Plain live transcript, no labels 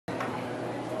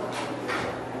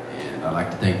And I'd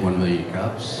like to thank 1 Million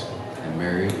Cups and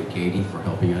Mary and Katie for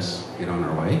helping us get on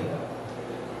our way.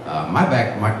 My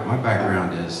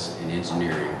background is in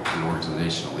engineering and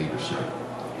organizational leadership.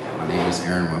 My name is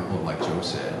Aaron Wemple, like Joe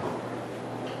said.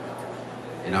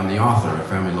 And I'm the author of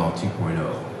Family Law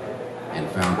 2.0 and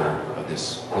founder of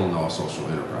this CleanLaw social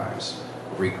enterprise,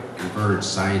 where we converge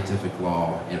scientific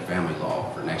law and family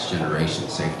law for next generation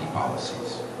safety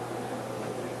policies.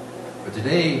 But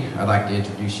today, I'd like to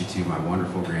introduce you to my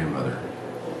wonderful grandmother.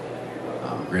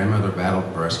 Grandmother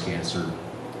battled breast cancer,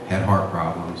 had heart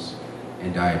problems,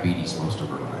 and diabetes most of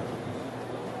her life.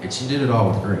 And she did it all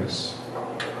with grace.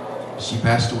 She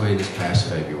passed away this past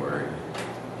February,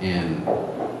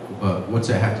 but what's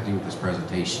that have to do with this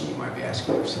presentation, you might be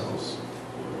asking yourselves?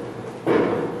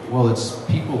 Well, it's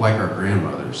people like our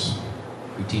grandmothers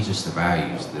who teach us the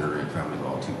values that are in Family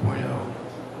Law 2.0,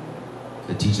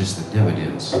 that teach us the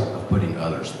dividends of putting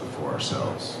others before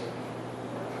ourselves.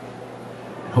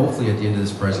 And hopefully at the end of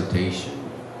this presentation,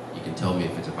 you can tell me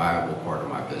if it's a viable part of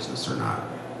my business or not.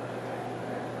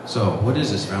 So, what is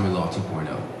this Family Law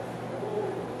 2.0?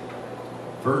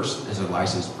 First is a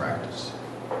licensed practice.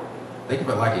 Think of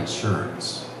it like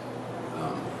insurance.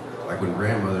 Like when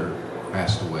grandmother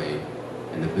passed away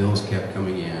and the bills kept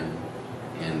coming in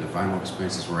and the final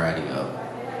expenses were adding up,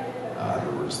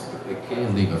 it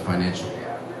can leave a financial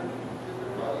gap.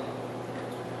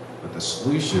 But the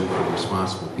solution for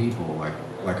responsible people like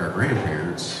our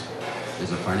grandparents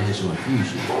is a financial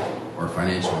infusion or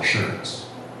financial insurance.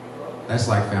 That's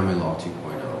like Family Law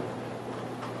 2.0.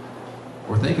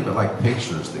 Or think of it like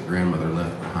pictures that grandmother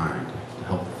left behind to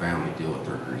help the family deal with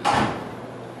their grief.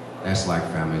 That's like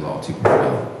Family Law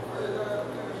 2.0.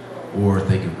 Or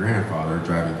think of grandfather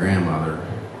driving grandmother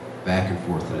back and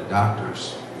forth to the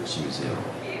doctors when she was ill.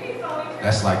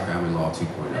 That's like Family Law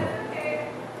 2.0.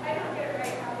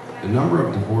 The number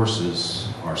of divorces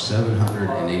are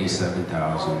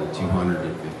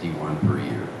 787,251 per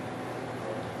year.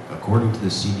 According to the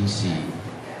CDC,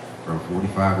 from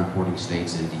 45 reporting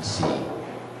states in DC,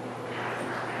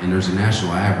 and there's a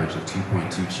national average of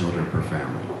 2.2 children per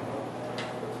family.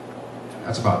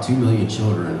 That's about 2 million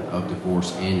children of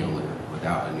divorce annually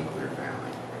without a nuclear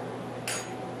family.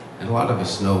 And a lot of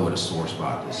us know what a sore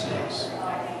spot this is.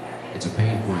 It's a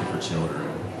pain point for children,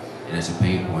 and it's a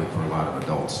pain point for a lot of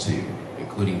adults too,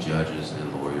 including judges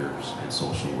and lawyers and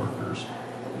social workers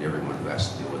and everyone who has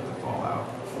to deal with the fallout.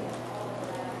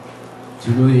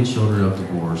 2 million children of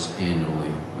divorce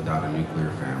annually without a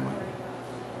nuclear family.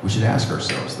 We should ask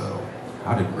ourselves though,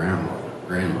 how did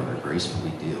grandmother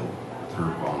gracefully deal with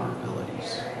her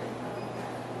vulnerabilities?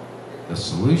 The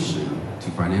solution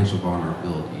to financial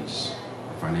vulnerabilities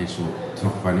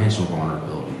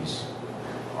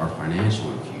are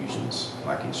financial infusions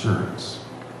like insurance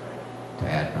to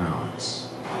add balance.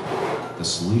 The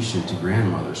solution to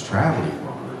grandmother's traveling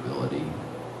vulnerability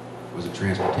was a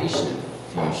transportation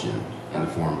infusion in the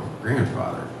form of a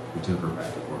grandfather who took her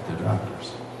back and forth to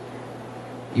doctors.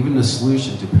 Even the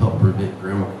solution to help prevent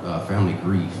family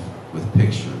grief with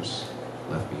pictures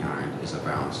left behind is a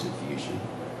balanced infusion.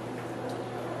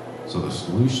 So the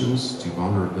solutions to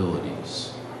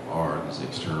vulnerabilities are these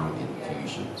external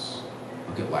infusions.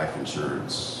 Look at life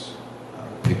insurance,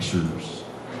 pictures,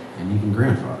 and even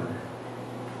grandfather.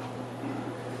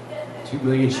 2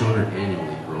 million children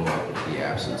annually grow up with the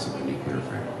absence of a nuclear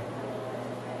family.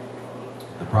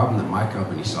 The problem that my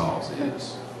company solves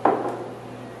is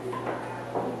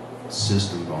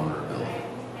system vulnerability.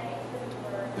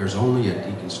 There's only a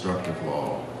deconstructive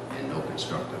law and no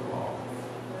constructive law.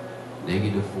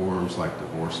 Negative forms like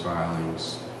divorce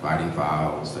filings, fighting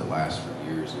files that last for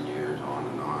years and years, on,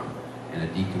 and a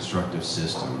deconstructive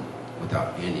system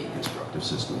without any constructive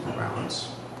system for balance.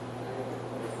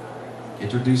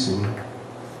 Introducing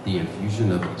the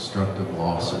infusion of a constructive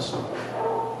law system.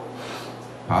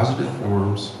 Positive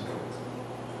forms,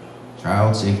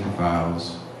 child safety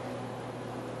files,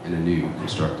 and a new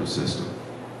constructive system.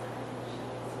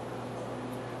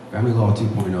 Family Law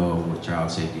 2.0 with child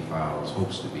safety files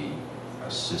hopes to be a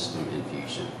system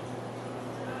infusion.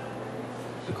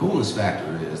 The coolness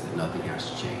factor is that nothing has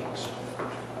to change.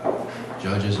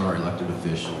 Judges are elected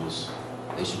officials.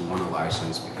 They should want a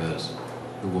license because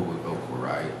who will we vote for,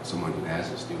 right? Someone who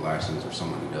has this new license or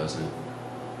someone who doesn't.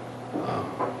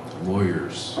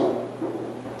 Lawyers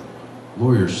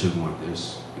should want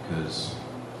this because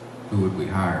who would we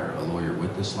hire? A lawyer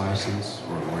with this license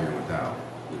or a lawyer without?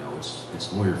 You know,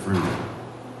 it's lawyer friendly.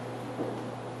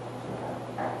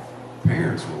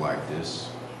 Parents will like this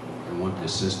and want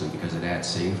this system because it adds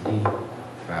safety,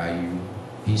 value,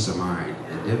 peace of mind,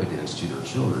 and dividends to their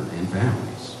children and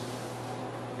families.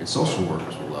 And social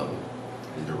workers will love it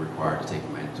and they're required to take a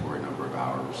mandatory number of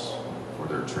hours for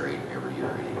their trade every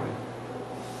year anyway.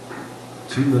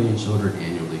 2 million children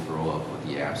annually grow up with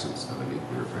the absence of a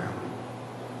nuclear family.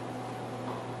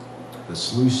 The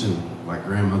solution, like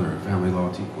Grandmother and Family Law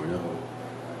 2.0,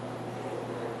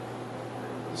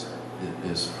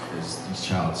 is these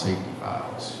child safety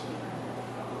files,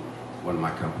 one of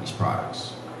my company's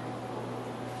products.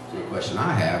 So the question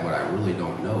I have, what I really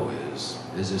don't know is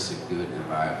this a good and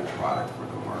viable product for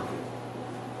the market?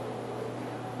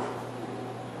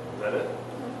 Is that it?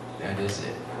 That is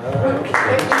it.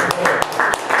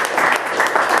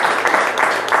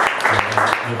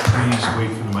 Please wait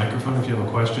for the microphone if you have a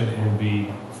question, and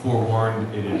be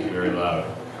forewarned, it is very loud.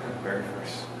 Very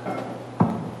first.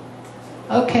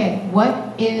 Okay,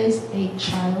 what is a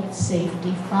child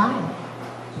safety file?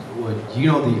 Well, you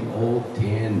know the old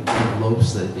tan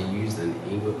envelopes that they used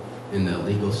in the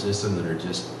legal system that are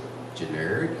just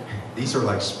generic? These are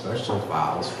like special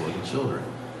files for the children.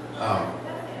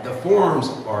 The forms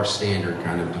are standard,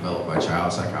 kind of developed by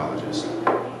child psychologists.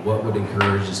 What would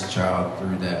encourage this child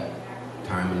through that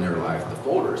time in their life? The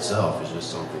folder itself is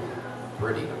just something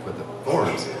pretty to put the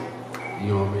forms in.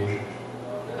 You know what I mean?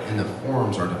 And the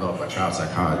forms are developed by child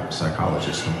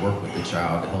psychologists to work with the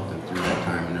child to help them through that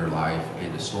time in their life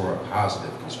and to store up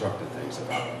positive, constructive things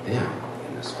about them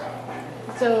in this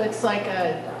file. So it's like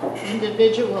a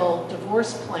individual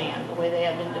divorce plan, the way they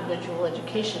have individual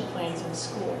education plans in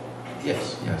school.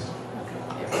 Yes, yes. Okay.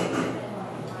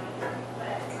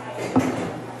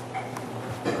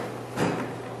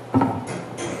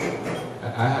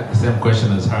 I had the same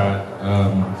question as her,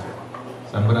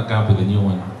 so I'm going to come up with a new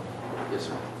one. Yes,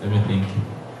 sir. Let me think.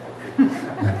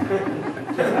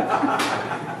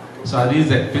 So are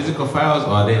these like physical files or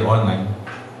are they online?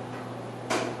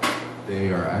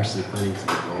 They are actually planning to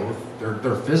do both.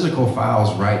 They're physical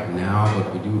files right now,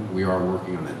 but we are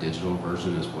working on a digital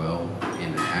version as well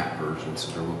and an app version.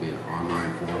 So there will be an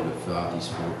online form to fill out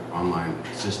these online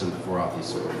system to fill out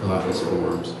these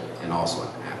forms, and also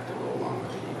an app to go along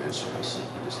with it eventually. So you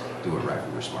can just do it right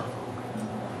from your smartphone.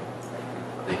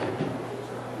 Thank you.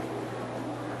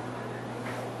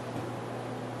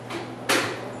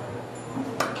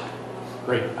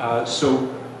 Great. So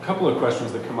a couple of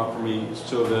questions that come up for me.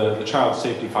 So the child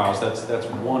safety files, that's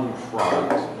one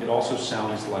product. It also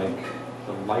sounds like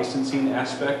the licensing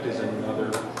aspect is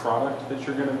another product that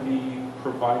you're going to be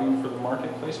providing for the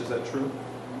marketplace. Is that true?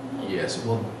 Yes,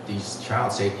 well, these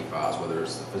child safety files, whether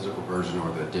it's the physical version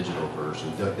or the digital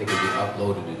version, they can be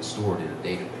uploaded and stored in a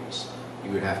database.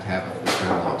 You would have to have a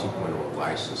CleanLaw 2.0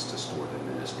 license to store them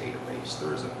in this database.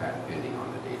 There is a patent pending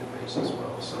on the database as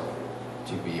well. So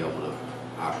to be able to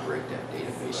operate that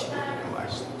database, you would need a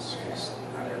license, because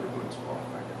not everyone's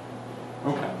qualified.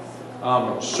 Okay.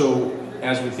 So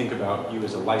as we think about you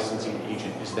as a licensing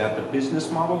agent, is that the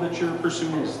business model that you're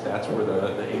pursuing? Is that's where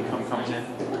the income comes in?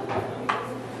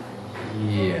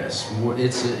 Yes,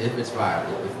 if it's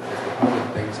viable. If the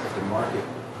public thinks, if the market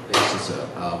thinks it's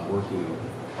a working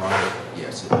product,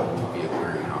 yes, it will be a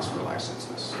clearinghouse for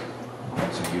licenses.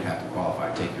 So you'd have to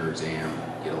qualify, take your exam,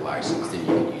 get a license, then you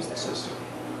can use the system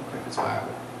if it's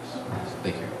viable.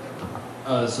 Thank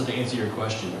you. So to answer your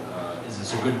question, is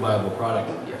this a good viable product?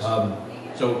 Yes.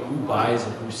 So who buys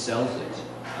and who sells it?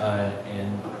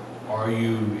 And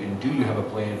do you have a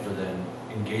plan for then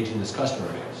engaging this customer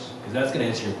base? Because that's going to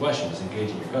answer your question, is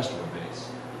engaging your customer base.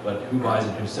 But who buys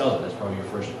it, who sells it? That's probably your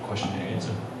first question to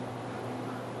answer.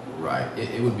 Right.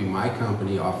 It would be my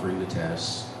company offering the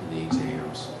tests and the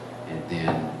exams, and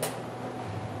then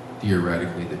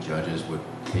theoretically the judges would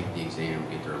take the exam,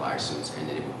 get their license, and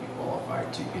then it would be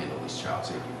qualified to handle these child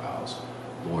safety files.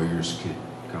 Lawyers could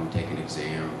come take an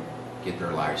exam, get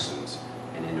their license,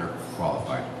 and then they're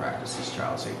qualified to practice these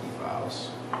child safety files.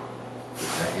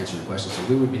 Does that answer your question? So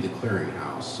we would be the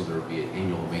clearinghouse, so there would be an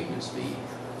annual maintenance fee.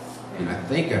 And I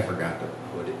think I forgot to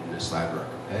put it in this slide for our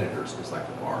competitors. It's like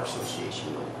the Bar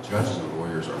Association. The judges and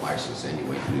lawyers are licensed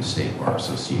anyway through the State Bar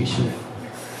Association.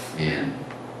 And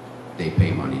they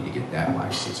pay money to get that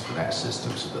license for that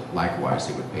system, so that likewise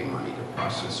they would pay money to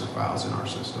process their files in our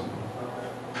system.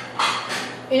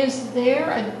 Is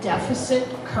there a deficit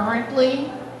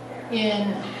currently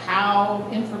in how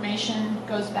information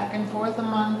goes back and forth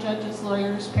among judges,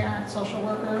 lawyers, parents, social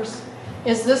workers?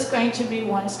 Is this going to be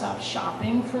one-stop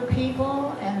shopping for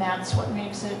people, and that's what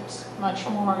makes it much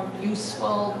more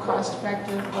useful,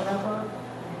 cost-effective, whatever?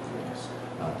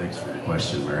 Thanks for the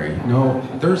question, Mary. No,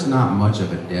 there's not much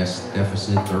of a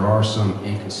deficit. There are some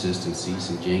inconsistencies,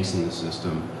 some jinx in the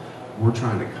system. We're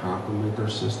trying to complement their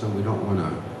system. We don't want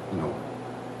to,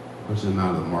 push them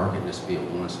out of the market and just be a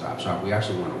one-stop shop. We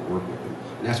actually want to work with them.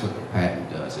 And that's what the patent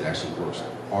does. It actually works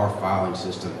our filing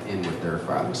system in with their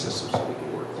filing system so we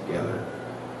can work together.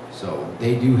 So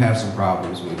they do have some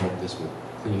problems. We hope this will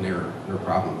clean their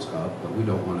problems up, but we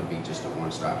don't want to be just a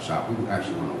one-stop shop. We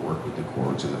actually want to work with the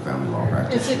courts and the family law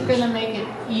practitioners. Is it going to make it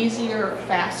easier,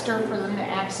 faster for them to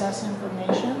access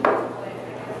information?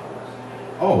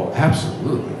 Oh,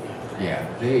 absolutely. Yeah,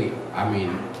 they're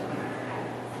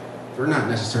not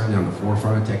necessarily on the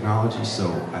forefront of technology, so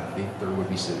I think there would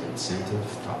be some incentive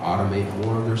to automate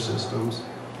more of their systems.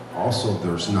 Also,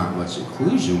 there's not much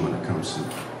inclusion when it comes to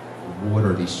what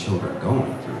are these children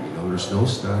going through. You know, there's no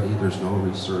study, there's no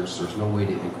research, there's no way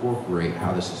to incorporate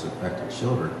how this is affecting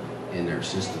children in their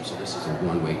system. So this is a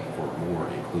one way for more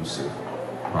inclusive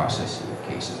processing of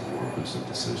cases, more inclusive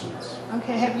decisions.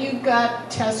 Okay, have you got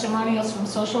testimonials from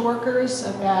social workers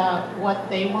about what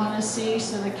they want to see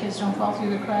so the kids don't fall through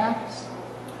the cracks?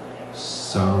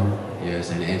 Some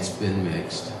is, and it's been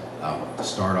mixed. To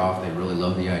start off, they really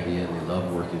love the idea and they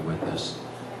love working with us.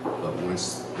 But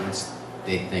once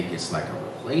they think it's like a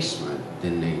replacement,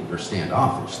 then they're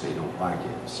standoffish. They don't like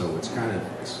it. So it's kind of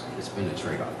it's been a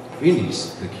trade-off.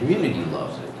 The community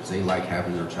loves it because they like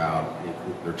having their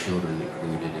children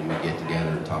included, and we get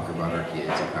together and talk about our kids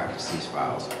and practice these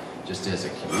files just as a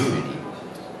community.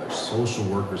 But social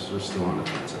workers are still on the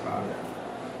fence about it.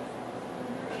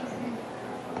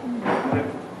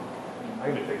 I'm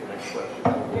going to take the next question.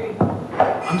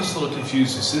 I'm just a little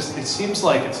confused. It seems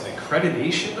like it's an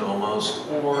accreditation almost,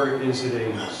 or is it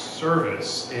a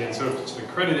service? And so if it's an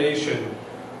accreditation,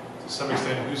 to some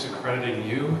extent, who's accrediting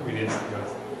you? I mean, it's,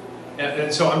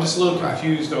 and so I'm just a little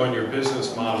confused on your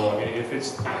business model. I mean, if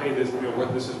it's, hey, this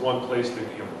is one place to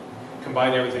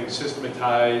combine everything,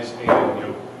 systematize,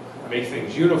 and make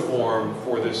things uniform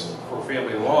for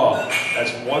family law.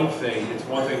 That's one thing. It's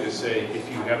one thing to say if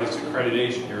you have this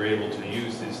accreditation, you're able to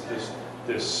use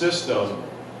this system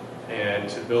and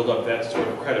to build up that sort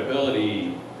of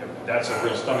credibility. That's a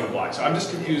real stumbling block. So I'm just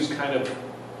confused, kind of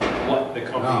what the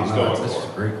company is going for. That's a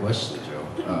great question, Joe.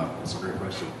 That's a great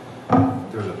question.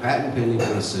 There's a patent pending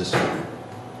for the system.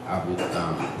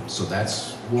 So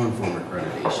that's one form of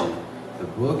accreditation. The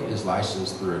book is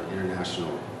licensed through an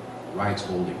international rights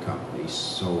holding company,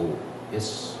 so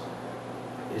it's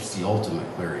the ultimate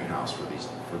clearinghouse for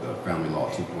the Family Law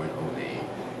 2.0 name.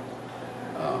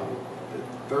 The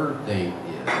third thing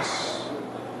is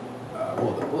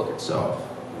the book itself.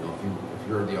 If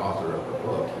you're the author of the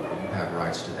book, you have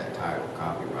rights to that title,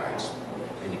 copyrights,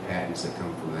 any patents that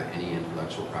come from that, any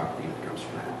intellectual property that comes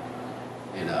from that.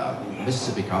 And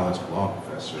Mississippi College law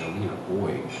professor, Alina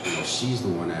Boyd, she's the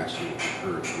one that actually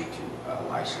encouraged me to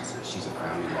license it. She's a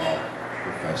family law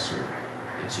professor,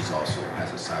 and she's also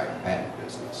has a side patent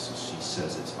business, so she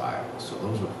says it's viable. So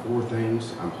those are 4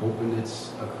 things. I'm hoping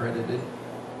it's accredited.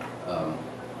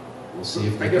 We'll see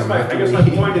if they come after me. I guess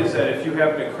my point is that if you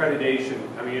have an accreditation,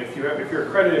 I mean, if you're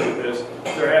accredited with this,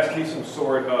 there has to be some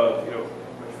sort of,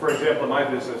 for example, in my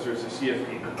business, there's a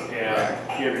CFP,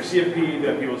 and you have your CFP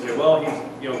that people say, well, he's,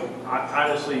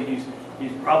 honestly, he's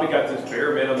probably got this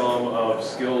bare minimum of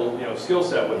skill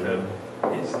set with him.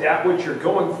 Is that what you're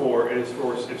going for? Is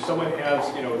for if someone has,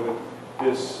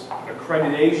 this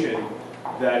accreditation,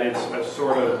 that it's a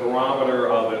sort of barometer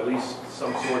of at least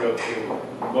some sort of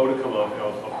modicum of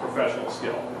professional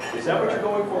skill. Is that what you're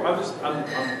going for? I'm a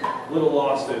little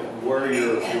lost at where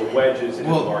your wedge is in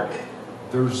the market.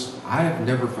 I have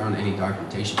never found any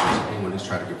documentation from anyone who's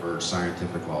tried to converge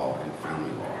scientific law and family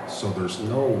law. So there's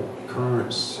no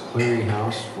current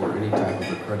clearinghouse for any type of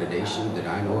accreditation that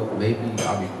I know of. Maybe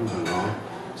I'll be proven wrong.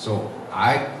 So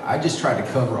I just tried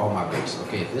to cover all my bases.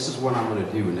 Okay, if this is what I'm going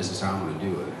to do and this is how I'm going to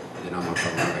do it, then I'm going to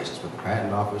cover my bases with the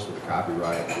patent office, with the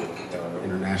copyright, with the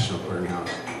international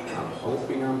clearinghouse. I'm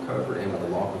hoping I'm covered, and with the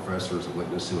law professors, a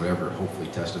witness, whoever, hopefully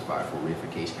testify for me if a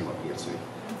case came up against me.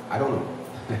 I don't know.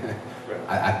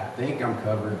 I think I'm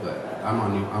covered, but I'm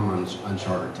on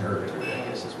uncharted territory, I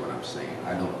guess is what I'm saying.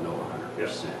 I don't know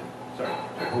 100%. Sorry.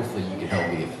 But hopefully you can help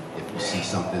me if you see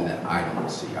something that I don't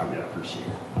see. I would appreciate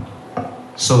it.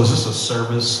 So is this a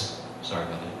service, sorry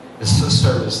about that, this is a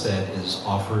service that is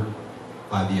offered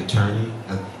by the attorney?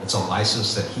 It's a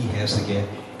license that he has to get,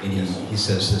 and he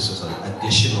says this is an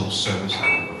additional service I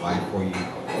can provide for you,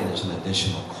 and there's an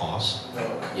additional cost?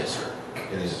 Yes, sir.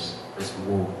 It is. It's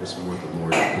more the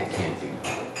lawyer can do.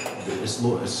 It's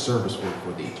service work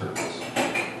for the attorneys.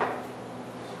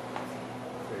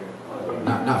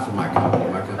 Not for my company.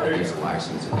 My company is a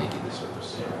license and they do the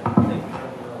service.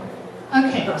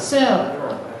 Okay, so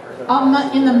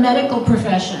in the medical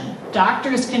profession,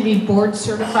 doctors can be board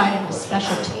certified in a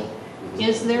specialty.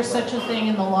 Is there such a thing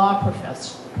in the law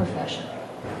profession?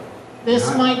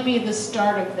 This might be the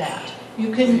start of that.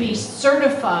 You can be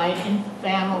certified in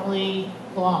family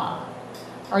law.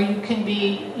 Or you can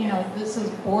be, this is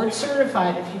board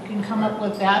certified. If you can come up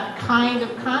with that kind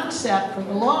of concept for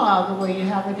the law, the way you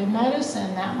have it in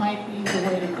medicine, that might be the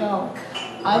way to go.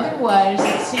 Otherwise,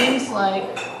 it seems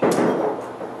like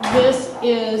this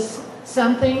is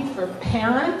something for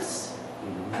parents,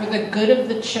 for the good of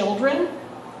the children,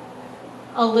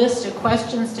 a list of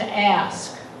questions to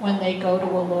ask when they go to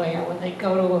a lawyer, when they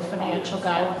go to a financial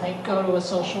guy, when they go to a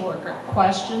social worker.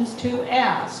 Questions to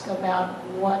ask about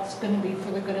what's going to be for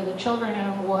the good of the children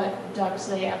and what ducks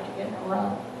they have to get in a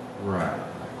row. Right.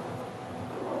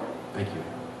 Thank you.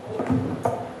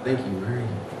 Thank you, Mary.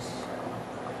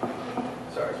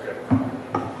 Sorry, Greg.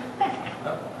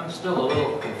 I'm still a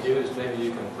little confused. Maybe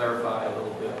you can clarify a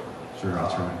little bit. Sure, I'll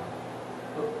try.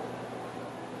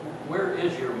 Where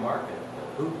is your market?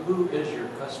 Who is your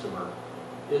customer?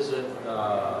 Is it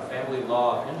family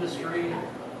law industry?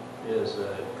 Is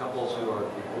it couples who are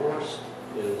divorced?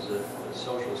 Is it the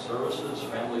social services,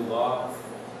 family law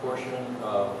portion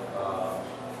of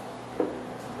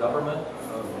government?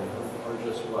 Or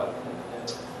just what?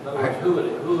 In other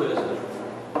words, who is it?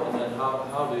 And then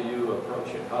how do you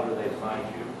approach it? How do they find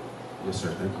you? Yes,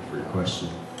 sir. Thank you for your question.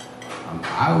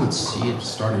 I would see it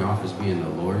starting off as being the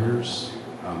lawyers.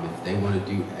 If they want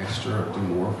to do extra or do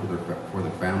more for the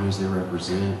families they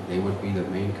represent, they would be the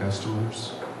main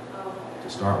customers to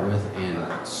start with.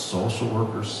 And social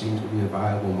workers seem to be a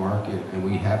viable market, and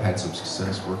we have had some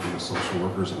success working with social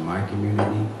workers in my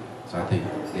community, so I think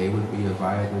they would be a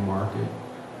viable market.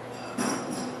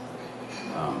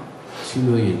 2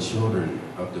 million children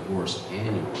of divorce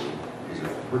annually is a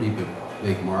pretty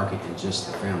big market in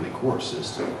just the family court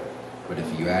system. But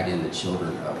if you add in the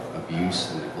children of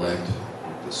abuse and neglect,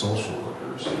 the social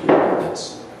workers,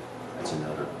 that's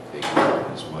another big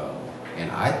market as well.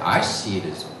 And I see it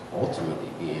as ultimately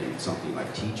being something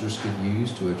like teachers could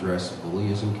use to address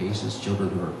bullyism cases. Children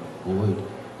who are bullied,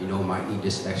 might need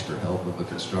this extra help of a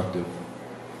constructive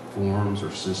forms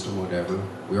or system, whatever.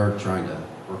 We are trying to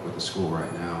work with the school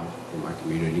right now in my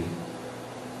community,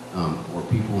 or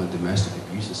people in domestic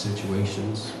abuse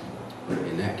situations. But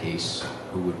in that case,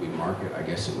 who would we market? I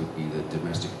guess it would be the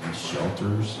domestic abuse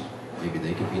shelters. Maybe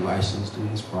they could be licensed in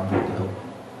this project to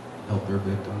help their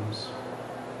victims.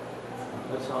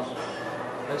 That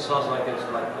sounds like it's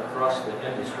like across the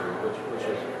industry, which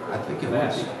is I think it would be. I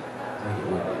think it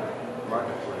would be.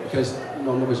 Marketplace. Because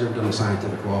nobody's ever done the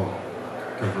scientific law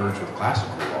converge with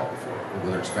classical law before,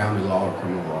 whether it's family law or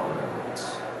criminal law or whatever.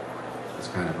 It's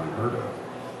kind of unheard of.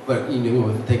 But if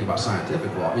you think about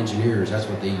scientific law, engineers, that's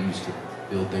what they use to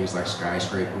build things like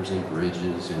skyscrapers and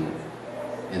bridges and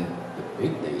the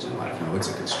big things in life. It's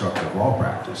a constructive law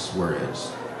practice,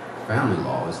 whereas family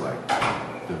law is like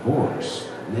divorce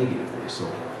negatively. So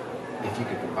if you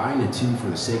could combine the two for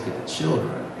the sake of the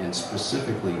children, and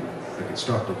specifically the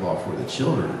constructive law for the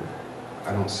children,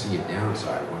 I don't see a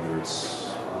downside, whether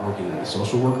it's working in the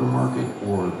social worker market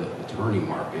or the attorney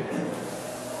market.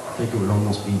 I think it would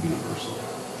almost be universal.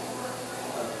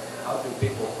 How do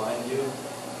people find you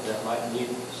that might need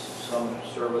some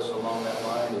service along that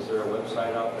line? Is there a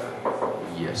website out there?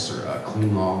 Yes, sir.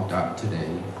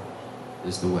 CleanLaw.today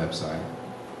is the website.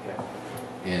 Okay.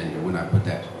 And when I put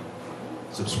that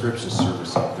subscription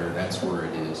service up there, that's where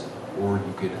it is. Or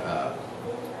you could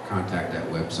contact that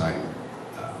website and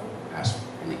ask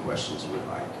any questions you would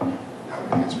like. That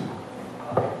would answer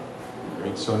them.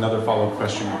 Great. So another follow-up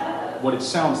question. What it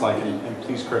sounds like, and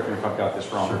please correct me if I've got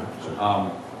this wrong,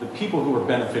 Sure. The people who are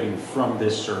benefiting from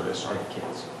this service are the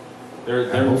kids.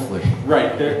 They're hopefully.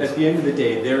 Right. They're, at the end of the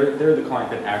day, they're the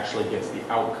client that actually gets the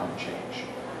outcome change.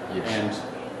 Yes.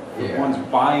 And the ones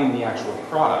buying the actual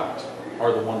product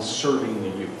are the ones serving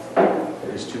the youth.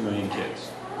 There's 2 million kids.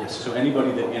 Yes. So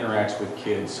anybody that interacts with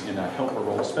kids in a helper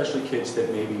role, especially kids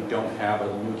that maybe don't have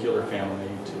a nuclear family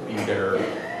to be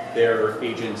their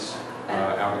agents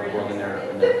out in the world and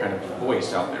their kind of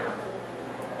voice out there.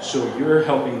 So you're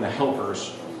helping the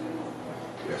helpers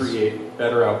create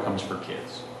better outcomes for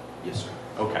kids. Yes, sir.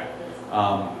 Okay.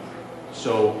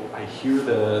 So I hear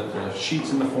the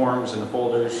sheets and the forms and the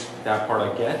folders, that part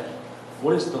I get.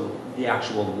 What is the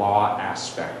actual law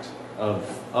aspect of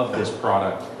this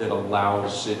product that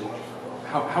allows it?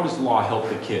 How does law help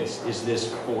the kids? Is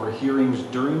this for hearings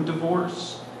during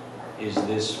divorce? Is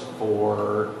this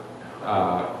for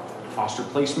foster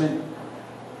placement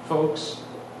folks?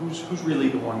 Who's really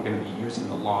the one going to be using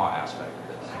the law aspect of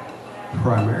this?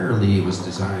 Primarily, it was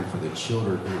designed for the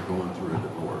children who are going through a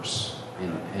divorce,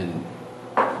 and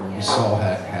we saw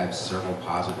have several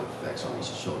positive effects on these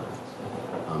children.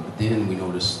 But then we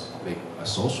noticed a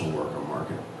social worker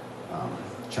market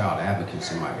child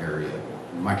advocates in my area.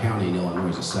 My county in Illinois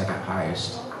is the second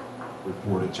highest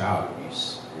reported child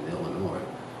abuse in Illinois.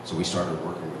 So we started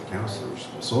working with counselors,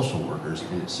 with social workers,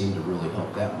 and it seemed to really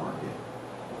help that market.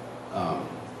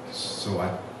 So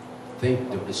I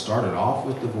think that it started off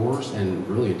with divorce, and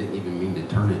really it didn't even mean to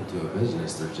turn it to a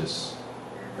business. They're just,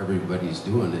 everybody's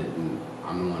doing it, and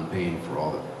I'm the one paying for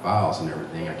all the files and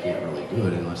everything. I can't really do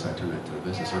it unless I turn it to a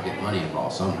business or get money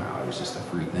involved somehow. It was just a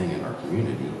free thing in our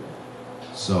community.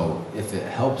 So if it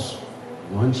helps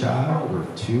one child or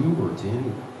 2 or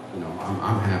 10, you know,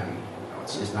 I'm happy. You know,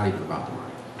 it's not even about the money.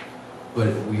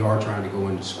 But we are trying to go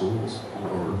into schools,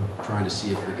 or trying to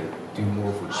see if we can do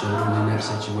more for children in that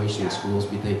situation in schools.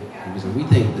 Because we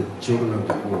think that children of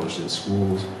divorce in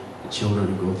schools, the children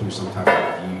who go through some type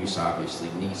of abuse, obviously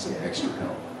need some extra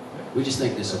help. We just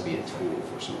think this will be a tool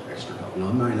for some extra help. You know,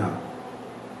 it might not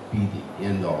be the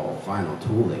end-all final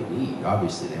tool they need.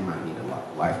 Obviously, they might need a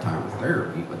lifetime of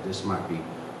therapy, but this might be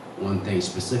one thing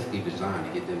specifically designed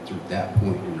to get them through that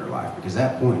point in their life. Because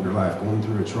that point in their life, going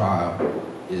through a trial,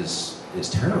 is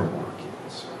terrible on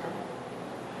kids.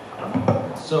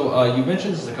 So you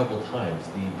mentioned this a couple of times,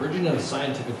 the bridging of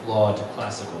scientific law to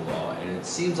classical law, and it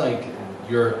seems like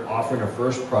you're offering a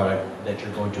first product that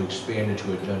you're going to expand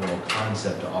into a general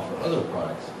concept to offer other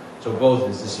products. So both,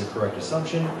 is this a correct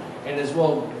assumption? And as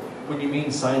well, when you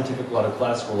mean scientific law to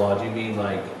classical law, do you mean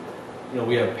like, you know,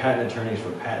 we have patent attorneys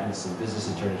for patents and business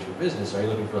attorneys for business. Are you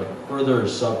looking for like a further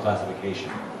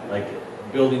sub-classification? Like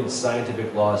building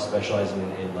scientific law specializing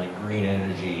in like green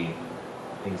energy,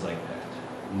 things like that?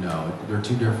 No, they're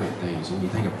two different things. When you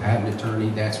think of patent attorney,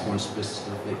 that's one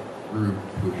specific group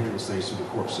who handles things through the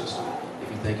court system. If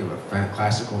you think of a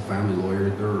classical family lawyer,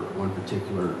 they're one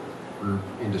particular group,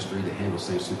 industry that handles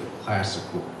things through the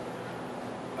classical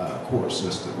court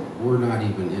system. We're not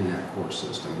even in that court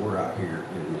system. We're out here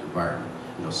in the environment.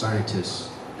 You know, scientists,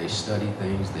 they study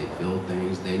things, they build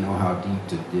things, they know how deep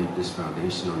to dig this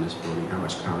foundation on this building, how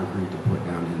much concrete to put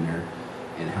down in there,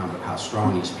 and how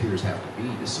strong these piers have to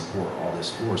be to support all this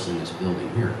force in this building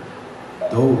here.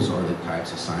 Those are the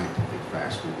types of scientific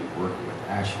facts we'll be working with,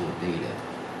 actual data.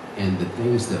 And the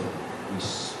things that we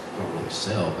don't really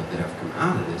sell, but that have come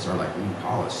out of this are like new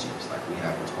policies, like we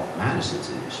have what's called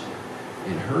Madison's Initiative.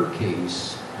 In her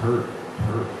case,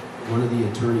 one of the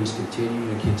attorneys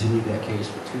continued that case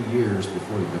for 2 years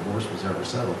before the divorce was ever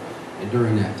settled. And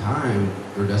during that time,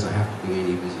 there doesn't have to be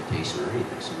any visitation or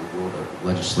anything. So we wrote a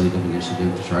legislative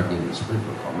initiative to try to get in the Supreme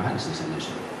Court called Madison's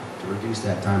Initiative to reduce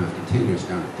that time of continuance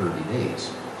down to 30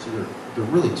 days. So they're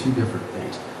really two different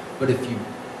things. But if you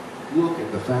look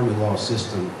at the family law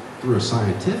system through a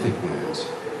scientific lens,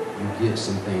 you get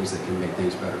some things that can make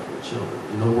things better for the children.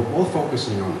 You know, we're both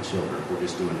focusing on the children. We're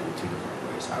just doing it in two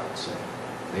different ways, I would say.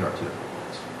 They are two different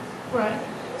ways. Right.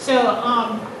 So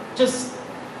just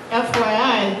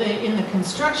FYI, in the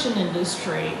construction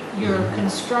industry, your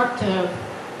constructive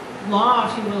law,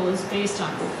 if you will, is based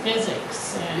on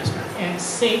physics and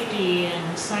safety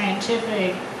and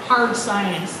scientific, hard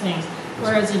science things.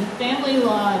 Whereas in family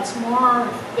law, it's more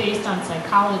based on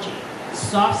psychology,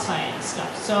 soft science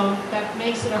stuff. So that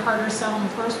makes it a harder sell in the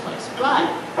first place. But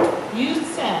you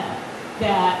said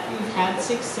that you've had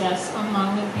success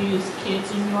among abused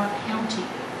kids in York County.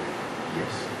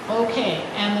 Yes. Okay,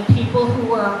 and the people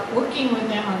who are working with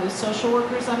them are the social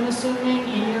workers, I'm assuming,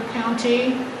 in your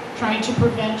county, trying to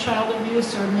prevent child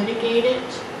abuse or mitigate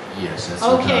it? Yes, that's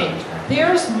okay.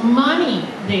 There's money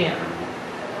there.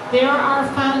 There are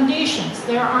foundations,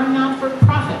 there are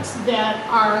not-for-profits that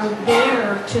are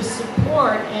there to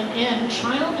support and end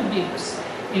child abuse.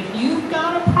 If you've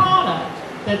got a product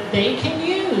that they can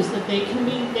use, that they can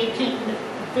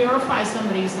verify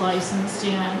somebody's licensed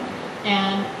in,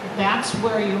 and that's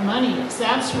where your money is.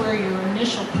 That's where your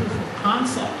initial proof of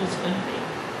concept is going to be.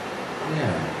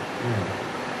 Yeah.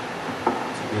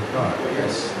 It's a good thought.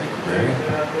 Yes, thank you, Barry.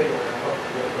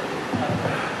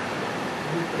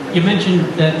 You mentioned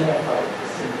that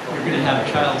you're going to have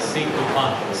child safety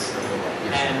files,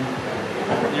 and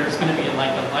there's going to be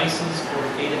like a license for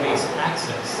database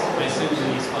access, I assume, to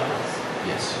these files.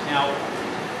 Yes. Now,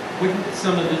 wouldn't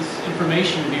some of this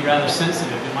information be rather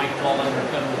sensitive? It might fall under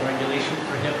federal regulation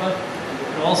for HIPAA.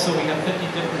 But also, we have 50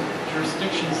 different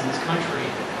jurisdictions in this country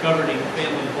governing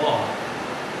family law.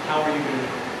 How are you going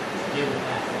to deal with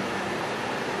that?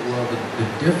 Well, the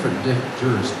different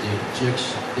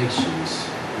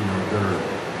jurisdictions, you know,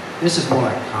 this is more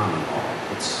like common law.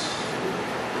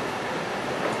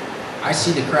 I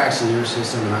see the cracks in your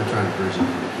system, and I'm trying to bridge it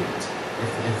for the kids.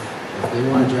 If they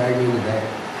want to drag me into that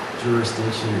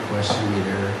jurisdiction and question me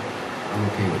there, I'm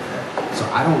okay with that. So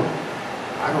I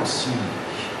don't see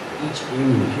each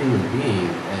human being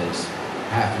as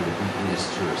happen to be in this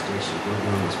jurisdiction. We're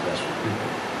doing what's best for people.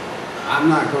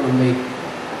 I'm not going to make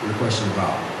your question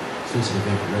about sensitive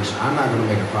information. I'm not going to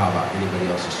make a file about anybody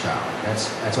else's child.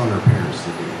 That's on their parents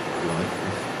to do. You know,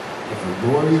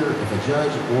 if a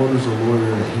judge orders a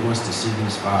lawyer that he wants to see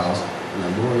these files, and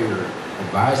the lawyer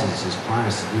advises his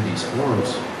clients to do these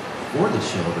forms for the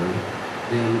children,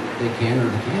 then they can or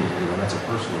they can't. You know, that's a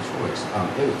personal choice.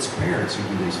 It's parents who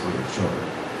do these for their children.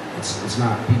 It's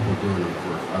not people doing them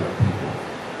for other people.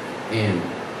 And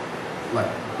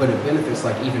but it benefits,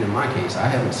 like even in my case, I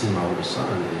haven't seen my oldest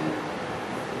son in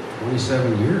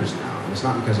 27 years now. And it's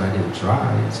not because I didn't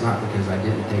try. It's not because I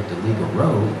didn't take the legal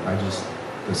road.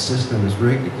 The system is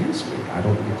rigged against me. I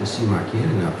don't get to see my kid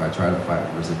enough. I try to fight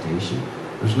visitation.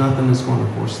 There's nothing that's going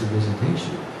to force the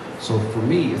visitation. So for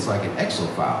me, it's like an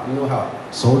exofile. You know how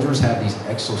soldiers have these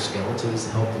exoskeletons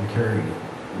to help them carry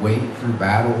weight through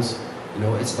battles? You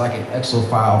know, it's like an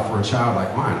exofile for a child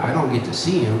like mine. I don't get to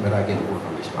see him, but I get to work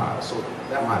on these files. So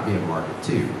that might be a market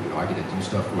too. You know, I get to do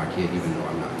stuff for my kid even though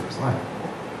I'm not in his life.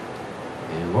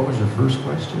 And what was your first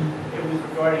question? It was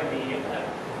regarding the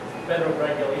federal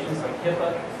regulations like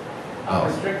HIPAA,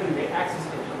 restricting the access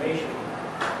to information.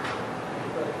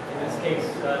 In this case,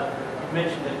 you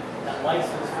mentioned that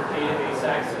license for database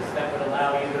access that would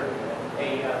allow either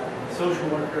a social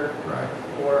worker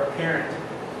or a parent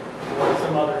or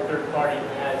some other third party who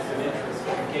has an interest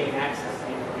in gaining access to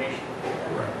the information.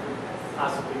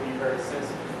 Possibly be very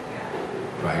sensitive.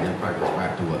 Right, and that probably goes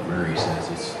back to what Mary says.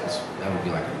 That would be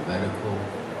like a medical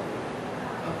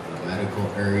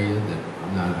area that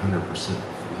I'm not 100%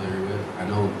 familiar with. I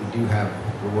know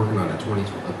we're working on a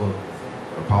book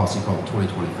or policy called the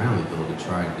 2020 Family Bill to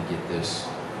try to get this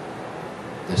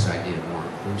idea more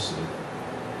inclusive.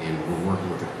 And we're working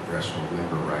with a congressional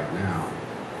member right now.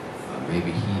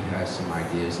 Maybe he has some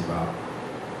ideas about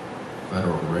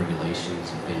federal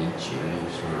regulations, if they need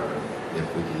changed, or if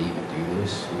we can even do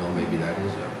this. You know, maybe that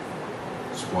is a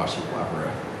squashing block or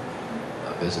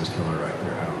a business killer right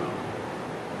there. I don't know.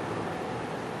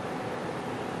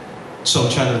 So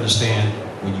I'm trying to understand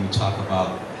when you talk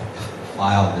about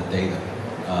file the data.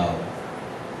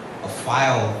 A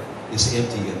file is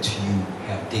empty until you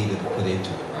have data to put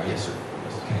into it, right? Yes, sir.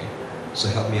 Okay. So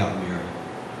help me out, Mary.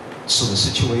 So the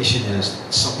situation is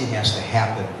something has to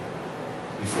happen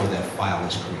before that file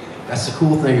is created. That's the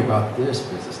cool thing about this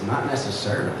business. Not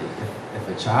necessarily. If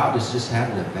a child is just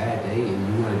having a bad day and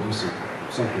you want to do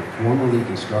something formally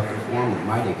constructive for them that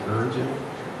might encourage them,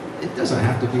 it doesn't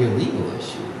have to be a legal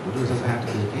issue. It doesn't have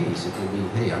to be a case. It can be,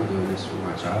 hey, I'm doing this for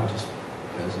my child just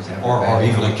because he's having a bad day.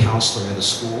 Or even a counselor at a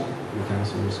school.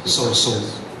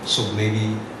 So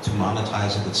maybe to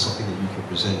monetize it, it's something that you can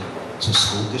present to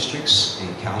school districts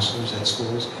and counselors at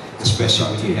schools,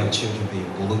 especially when you have children being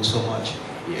bullied so much.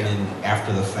 Yeah. And then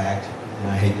after the fact, and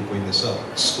I hate to bring this up,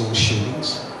 school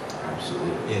shootings.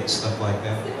 Absolutely. And stuff like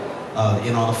that.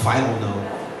 And on a final note,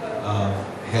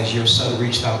 has your son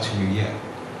reached out to you yet?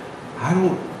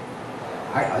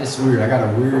 It's weird. I got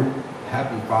a weird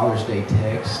Happy Father's Day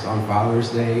text on Father's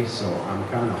Day, so I'm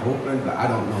kind of hoping, but I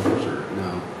don't know for sure.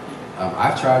 No.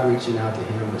 I've tried reaching out to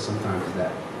him, but sometimes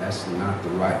that's not the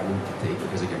right move to take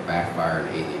because it can backfire and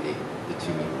alienate the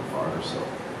two even farther. So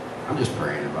I'm just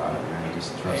praying about it, man.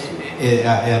 Just trust me.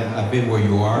 And I've been where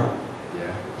you are.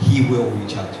 Yeah. He will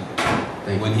reach out to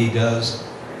you. When he does,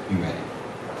 be ready.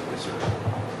 Yes, sir.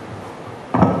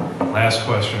 Last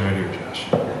question right here, Josh.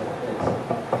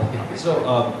 So,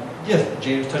 yes,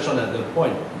 James touched on that, the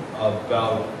point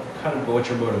about kind of what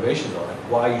your motivations are, like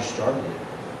why you started it.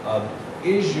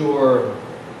 Is your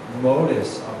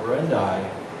modus operandi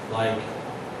like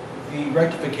the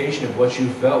rectification of what you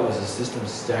felt was a system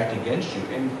stacked against you,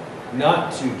 and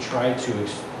not to try to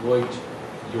exploit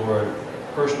your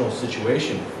personal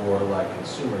situation for like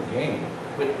consumer gain,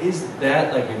 but is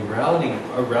that like a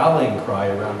rallying cry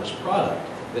around this product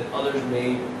that others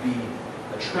may be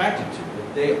attracted to,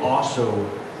 that they also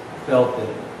felt that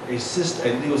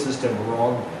a legal system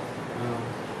wronged them,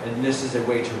 and this is a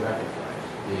way to rectify it?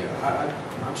 Yeah,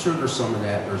 I'm sure there's some of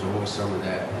that. There's always some of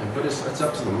that, but it's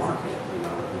up to the market. You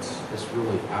know, it's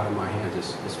really out of my hands.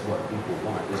 It's what people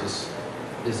want.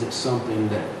 Is it something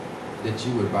that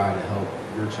you would buy to help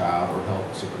your child or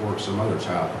help support some other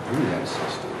child through that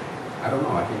system? I don't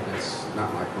know. I think that's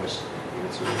not my question to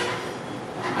answer.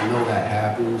 I know that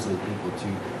happens, and people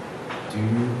do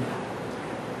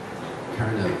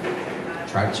kind of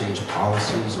try to change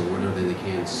policies or whatever they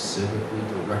can civically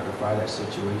to rectify that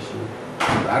situation.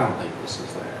 But I don't think this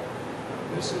is that.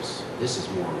 This is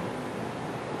more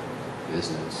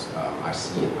business. I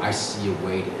see a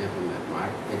way to implement my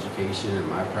education and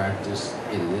my practice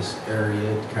in this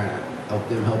area to kind of help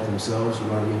them help themselves. You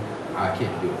know what I mean? I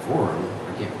can't do it for them.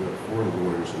 I can't do it for the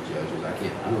lawyers and judges. I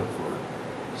can't do it for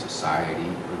society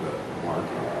or the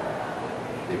market.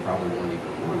 They probably won't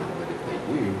even want it, but if they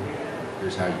do,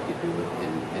 here's how you could do it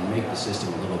and make the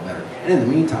system a little better. And in the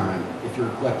meantime, if you're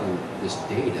collecting this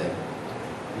data,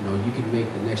 you know, you can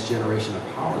make the next generation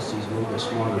of policies a little bit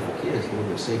smarter for kids, a little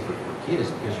bit safer for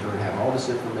kids, because you're going to have all this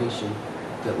information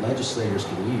that legislators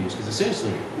can use. Because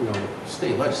essentially, you know,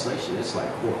 state legislation, it's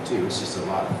like court too. It's just a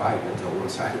lot of fighting until one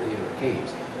side or the other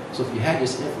caves. So if you had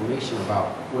this information about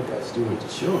what that's doing to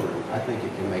children, I think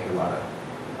it can make a lot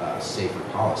of safer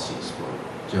policies for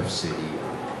Jeff City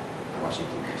and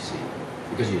Washington, D.C.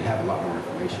 Because you'd have a lot more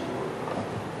information.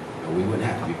 You know, we wouldn't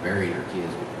have to be burying our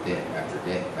kids with debt after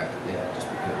debt after debt just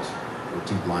because we're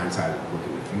too blindsided to look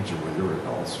in the future when they're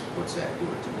adults. What's that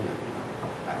doing to them? You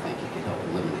know, I think it can help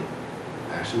eliminate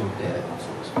national debt,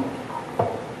 so to speak.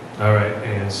 All right,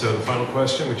 and so the final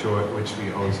question, which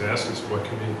we always ask, is what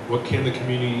can the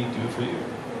community do for you?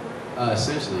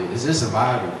 Essentially, is this a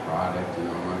viable product? You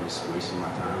know, am I just wasting my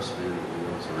time spending, you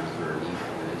know, or is there a need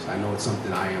for this? I know it's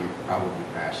something I am probably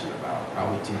passionate about,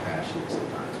 probably too passionate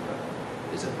sometimes,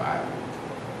 but is it viable?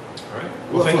 All right,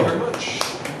 well, thank you very much.